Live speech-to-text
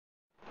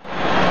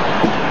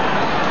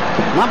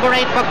Number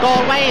 8 for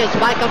Galway is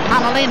Michael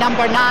Connolly.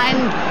 Number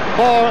 9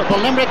 for the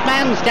Limerick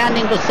man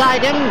standing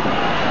beside him.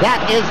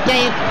 That is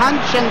Dave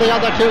Punch, and the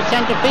other two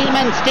centre field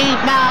men,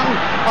 Steve Mann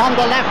on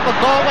the left for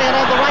Galway, and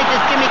on the right is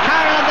Jimmy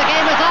Carroll, and the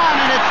game is on,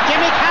 and it's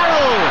Jimmy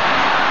Carroll.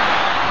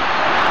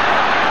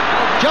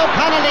 Joe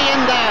Connolly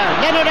in there,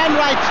 Leonard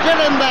Enright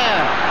still in there.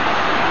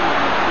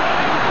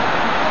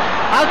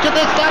 Out to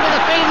this side of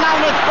the field now,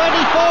 and it's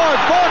Bertie Ford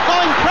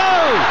going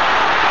through.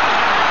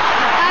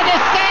 And a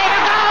save,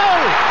 a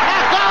goal!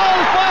 A goal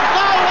for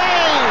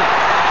Galway!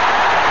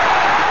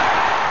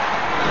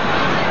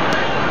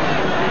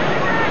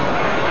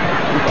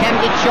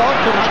 Intended short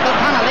to Michael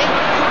Connolly.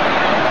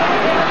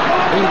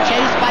 Being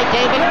chased by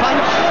David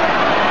Punch.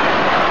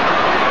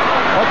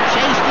 But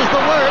chased is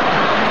the word.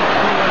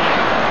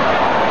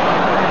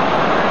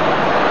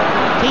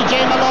 P.J.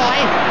 Malloy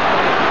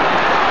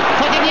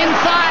putting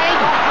inside.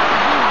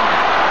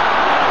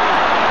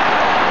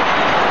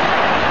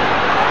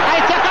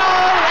 It's a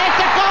goal! It's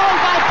a goal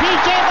by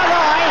P.J.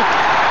 Malloy.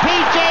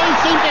 P.J.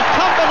 seemed to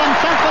tumble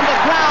himself on the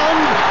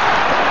ground.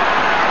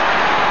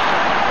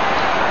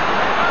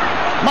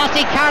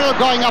 Mossy Carroll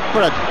going up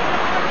for it.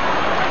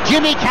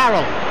 Jimmy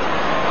Carroll. A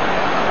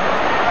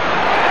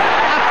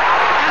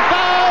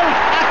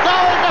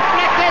goal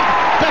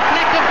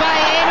deflected by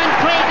Eamon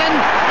Cregan.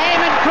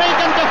 Eamon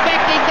Cregan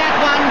deflecting that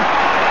one.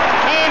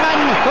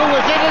 Eamon, who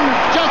was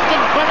just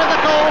in front of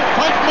the goal,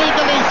 quite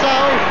legally so.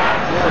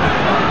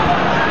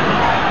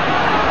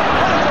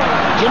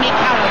 Jimmy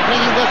Carroll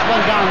bringing this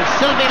one down.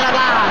 Sylvie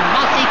Lalonde,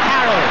 Mossy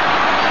Carroll.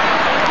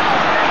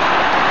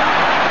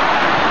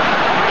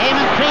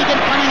 Eamon Cregan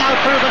coming out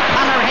through with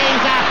Conor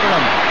Hayes after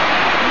him.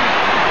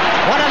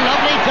 What a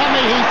lovely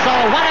dummy he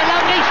saw. What a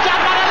lovely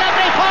shot. What a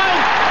lovely point.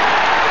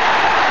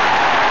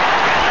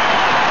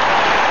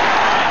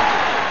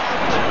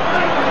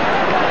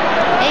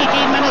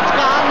 18 minutes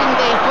gone in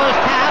the first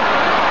half.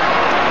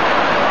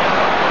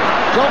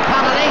 Joe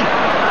Connolly.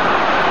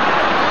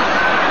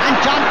 And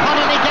John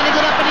Connolly getting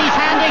it up in his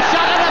hand. He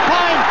shot at a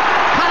point.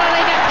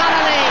 Connolly to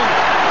Connolly.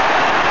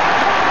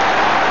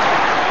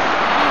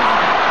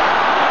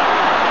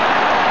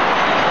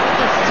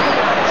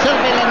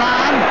 Sylvie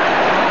Lalonde.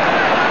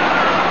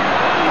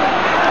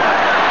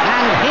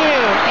 And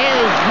here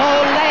is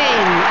Noel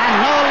Lane. And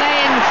Noel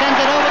Lane sends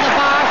it over the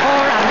bar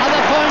for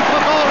another point for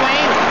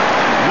Galway.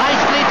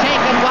 Nicely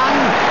taken one.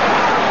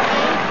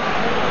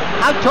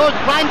 Out towards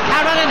Brian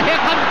Carroll, and here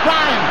comes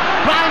Brian.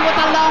 Brian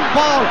with a long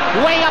ball,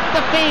 way up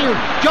the field.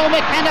 Joe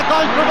McKenna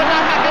going through with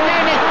Al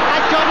McInerney,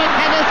 and Joe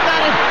McKenna's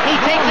got it. He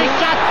takes his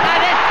shot,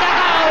 and it's a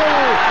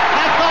goal!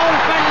 A goal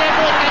for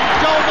Limerick, and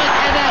Joe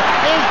McKenna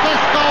is the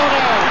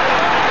scorer.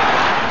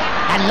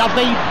 A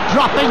lovely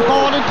dropping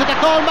ball into the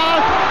goal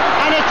mouth,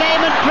 and it's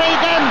Eamon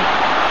Cregan.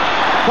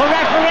 The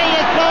referee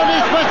has blown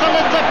his whistle.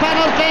 It's a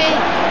penalty.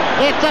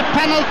 It's a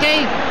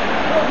penalty.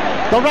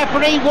 The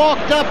referee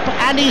walked up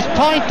and he's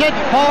pointed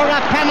for a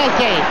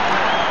penalty.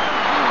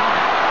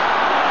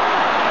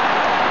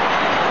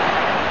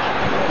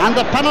 And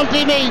the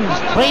penalty means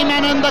 3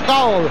 men in the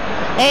goal.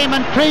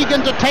 Eamon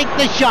Cregan to take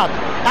the shot.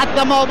 At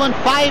the moment,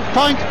 5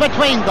 points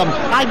between them.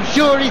 I'm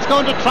sure he's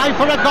going to try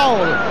for a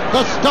goal.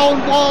 The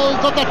stone walls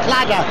of the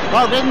Claddagh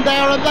are in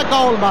there in the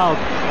goal mouth.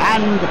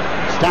 And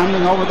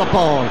standing over the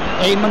ball,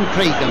 Eamon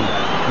Cregan,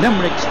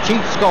 Limerick's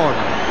chief scorer.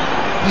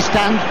 He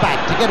stands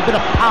back to get a bit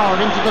of power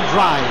into the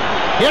drive.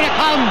 Here it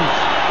comes.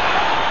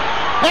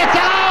 It's a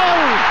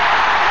goal!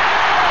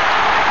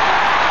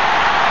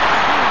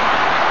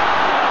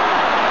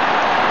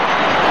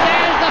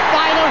 There's the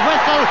final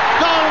whistle.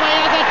 Galway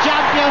are the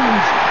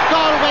champions.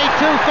 Galway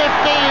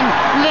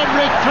 2-15,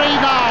 Limerick 3-9.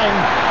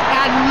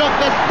 And look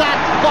at that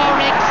for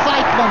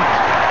excitement.